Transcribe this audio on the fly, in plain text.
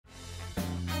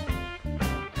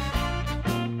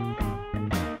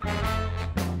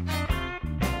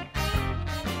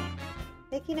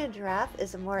Making a giraffe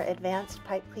is a more advanced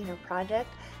pipe cleaner project,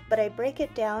 but I break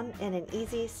it down in an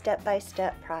easy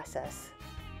step-by-step process.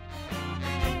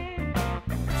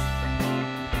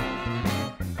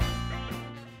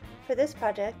 For this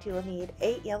project, you will need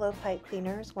 8 yellow pipe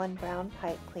cleaners, 1 brown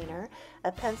pipe cleaner,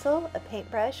 a pencil, a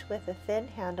paintbrush with a thin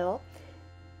handle,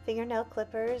 fingernail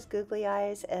clippers, googly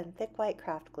eyes, and thick white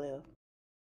craft glue.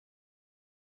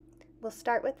 We'll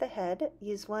start with the head.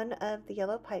 Use one of the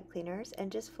yellow pipe cleaners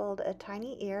and just fold a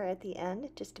tiny ear at the end,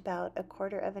 just about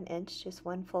 1/4 of an inch, just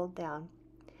one fold down.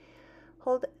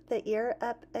 Hold the ear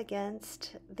up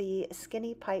against the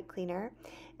skinny pipe cleaner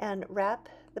and wrap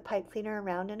the pipe cleaner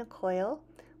around in a coil,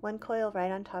 one coil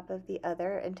right on top of the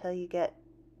other until you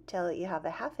have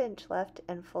a 1/2 inch left,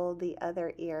 and fold the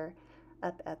other ear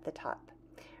up at the top.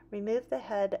 Remove the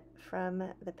head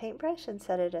from the paintbrush and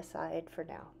set it aside for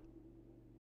now.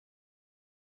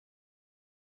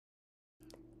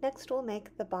 Next, we'll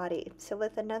make the body. So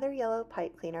with another yellow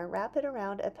pipe cleaner, wrap it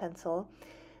around a pencil,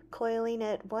 coiling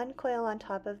it one coil on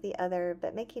top of the other,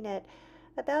 but making it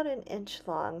about 1 inch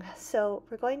long. So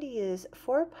we're going to use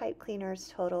 4 pipe cleaners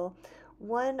total,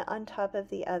 one on top of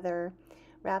the other,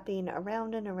 wrapping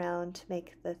around and around to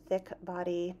make the thick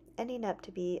body, ending up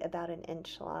to be about 1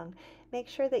 inch long. Make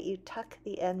sure that you tuck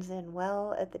the ends in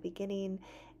well at the beginning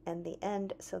and the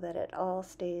end so that it all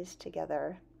stays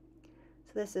together.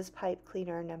 So this is pipe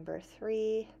cleaner number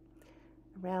 3.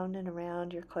 Around and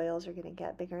around, your coils are going to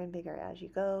get bigger and bigger as you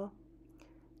go,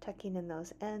 tucking in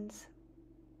those ends.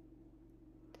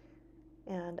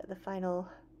 And the final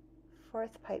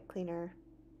 4th pipe cleaner,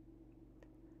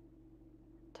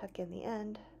 tuck in the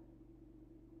end,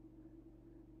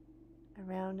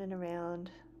 around and around,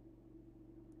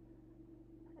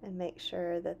 and make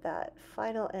sure that that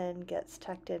final end gets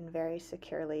tucked in very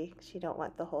securely, because you don't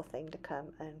want the whole thing to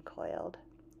come uncoiled.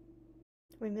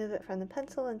 Remove it from the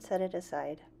pencil and set it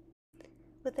aside.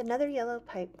 With another yellow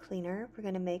pipe cleaner, we're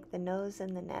going to make the nose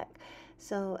and the neck.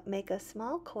 So make a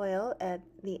small coil at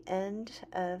the end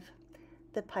of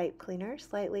the pipe cleaner,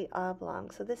 slightly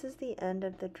oblong. So this is the end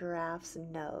of the giraffe's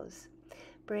nose.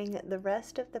 Bring the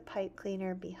rest of the pipe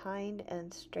cleaner behind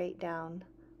and straight down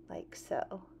like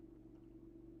so.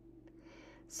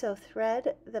 So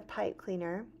thread the pipe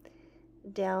cleaner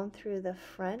down through the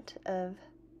front of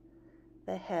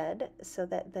the head so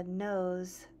that the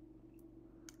nose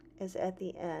is at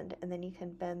the end, and then you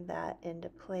can bend that into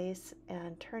place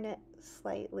and turn it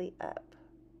slightly up.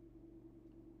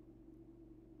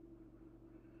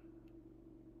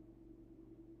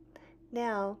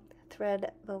 Now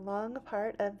thread the long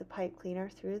part of the pipe cleaner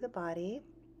through the body,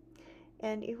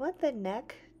 and you want the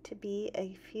neck to be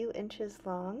a few inches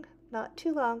long, not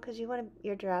too long because you want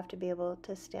your giraffe to be able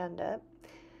to stand up.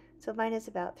 So mine is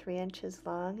about 3 inches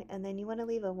long, and then you want to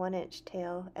leave a 1-inch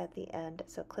tail at the end,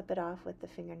 so clip it off with the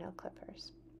fingernail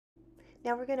clippers.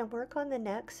 Now we're going to work on the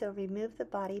neck, so remove the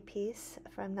body piece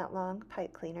from that long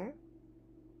pipe cleaner.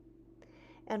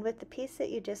 And with the piece that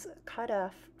you just cut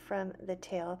off from the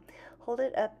tail, hold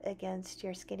it up against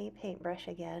your skinny paintbrush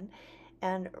again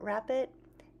and wrap it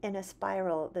in a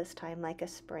spiral this time, like a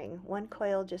spring. One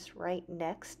coil just right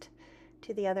next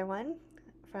to the other one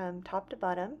from top to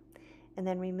bottom, and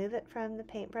then remove it from the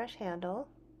paintbrush handle,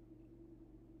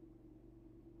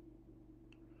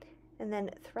 and then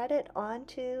thread it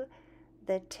onto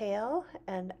the tail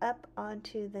and up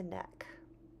onto the neck.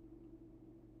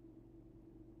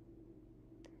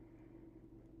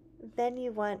 Then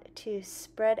you want to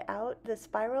spread out the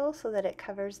spiral so that it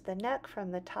covers the neck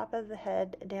from the top of the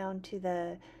head down to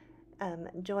the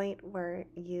joint where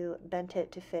you bent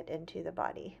it to fit into the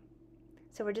body.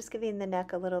 So we're just giving the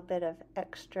neck a little bit of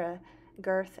extra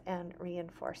girth and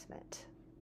reinforcement.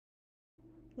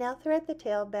 Now thread the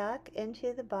tail back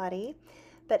into the body,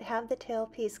 but have the tail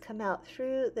piece come out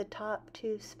through the top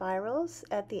 2 spirals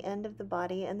at the end of the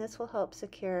body, and this will help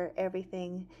secure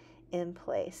everything in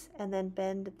place. And then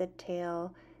bend the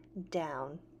tail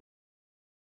down.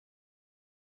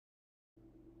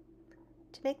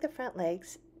 To make the front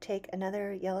legs, take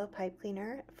another yellow pipe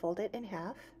cleaner, fold it in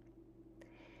half,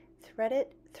 thread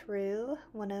it through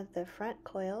one of the front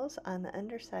coils on the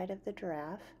underside of the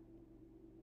giraffe,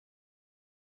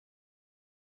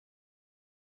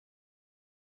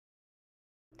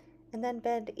 and then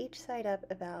bend each side up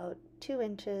about 2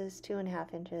 inches,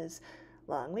 2.5 inches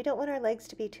long. We don't want our legs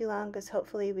to be too long because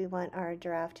hopefully we want our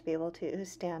giraffe to be able to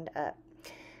stand up.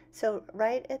 So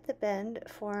right at the bend,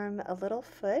 form a little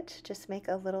foot, just make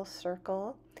a little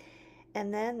circle,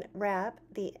 and then wrap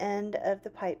the end of the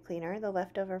pipe cleaner, the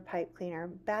leftover pipe cleaner,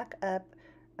 back up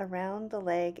around the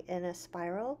leg in a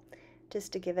spiral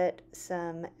just to give it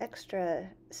some extra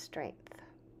strength.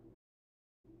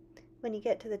 When you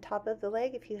get to the top of the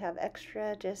leg, if you have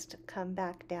extra, just come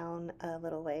back down a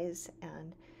little ways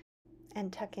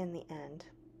and tuck in the end.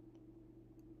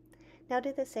 Now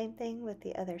do the same thing with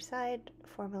the other side.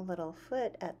 Form a little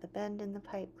foot at the bend in the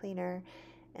pipe cleaner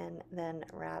and then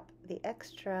wrap the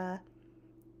extra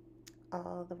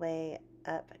all the way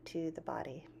up to the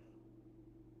body.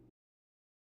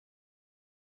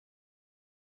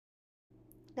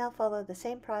 Now follow the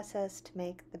same process to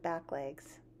make the back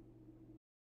legs.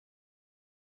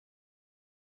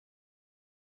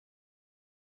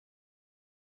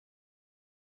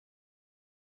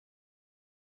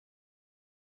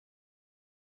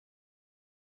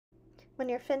 When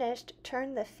you're finished,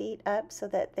 turn the feet up so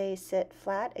that they sit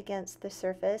flat against the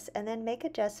surface, and then make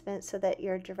adjustments so that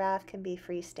your giraffe can be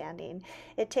freestanding.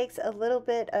 It takes a little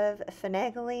bit of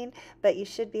finagling, but you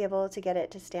should be able to get it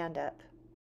to stand up.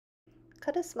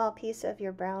 Cut a small piece of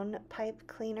your brown pipe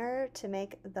cleaner to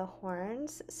make the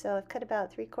horns. So I've cut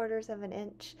about 3/4 of an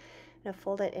inch. I'm going to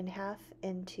fold it in half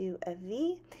into a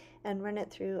V and run it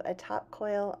through a top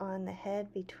coil on the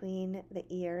head between the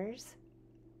ears.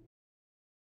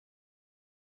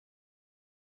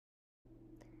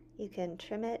 You can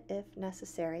trim it if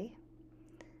necessary,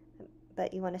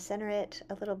 but you want to center it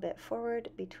a little bit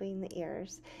forward between the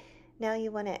ears. Now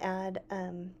you want to add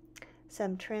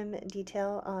some trim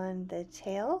detail on the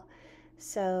tail.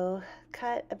 So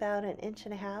cut about 1.5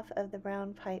 inches of the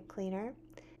brown pipe cleaner.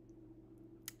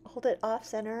 Hold it off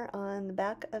center on the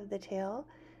back of the tail.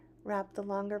 Wrap the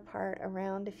longer part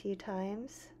around a few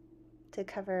times to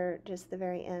cover just the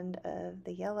very end of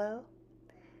the yellow.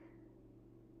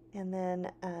 And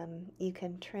then you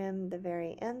can trim the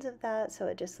very ends of that so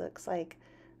it just looks like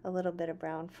a little bit of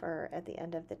brown fur at the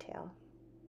end of the tail.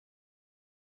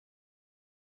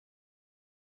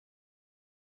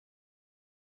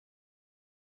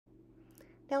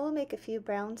 Now we'll make a few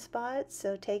brown spots,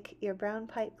 so take your brown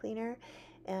pipe cleaner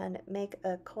and make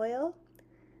a coil.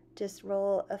 Just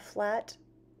roll a flat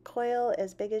coil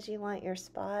as big as you want your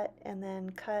spot and then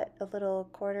cut a little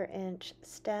 1/4 inch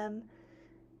stem.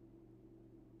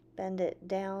 Bend it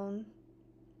down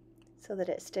so that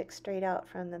it sticks straight out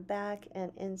from the back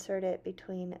and insert it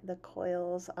between the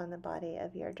coils on the body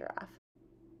of your giraffe.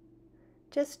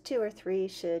 Just 2 or 3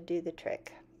 should do the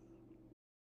trick.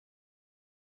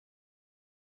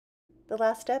 The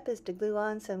last step is to glue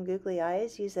on some googly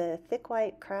eyes. Use a thick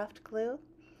white craft glue.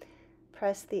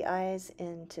 Press the eyes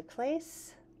into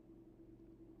place.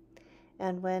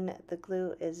 And when the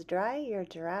glue is dry, your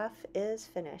giraffe is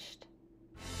finished.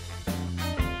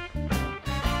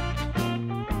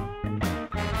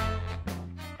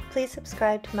 Please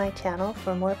subscribe to my channel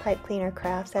for more pipe cleaner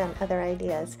crafts and other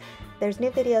ideas. There's new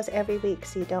videos every week,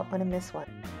 so you don't want to miss one.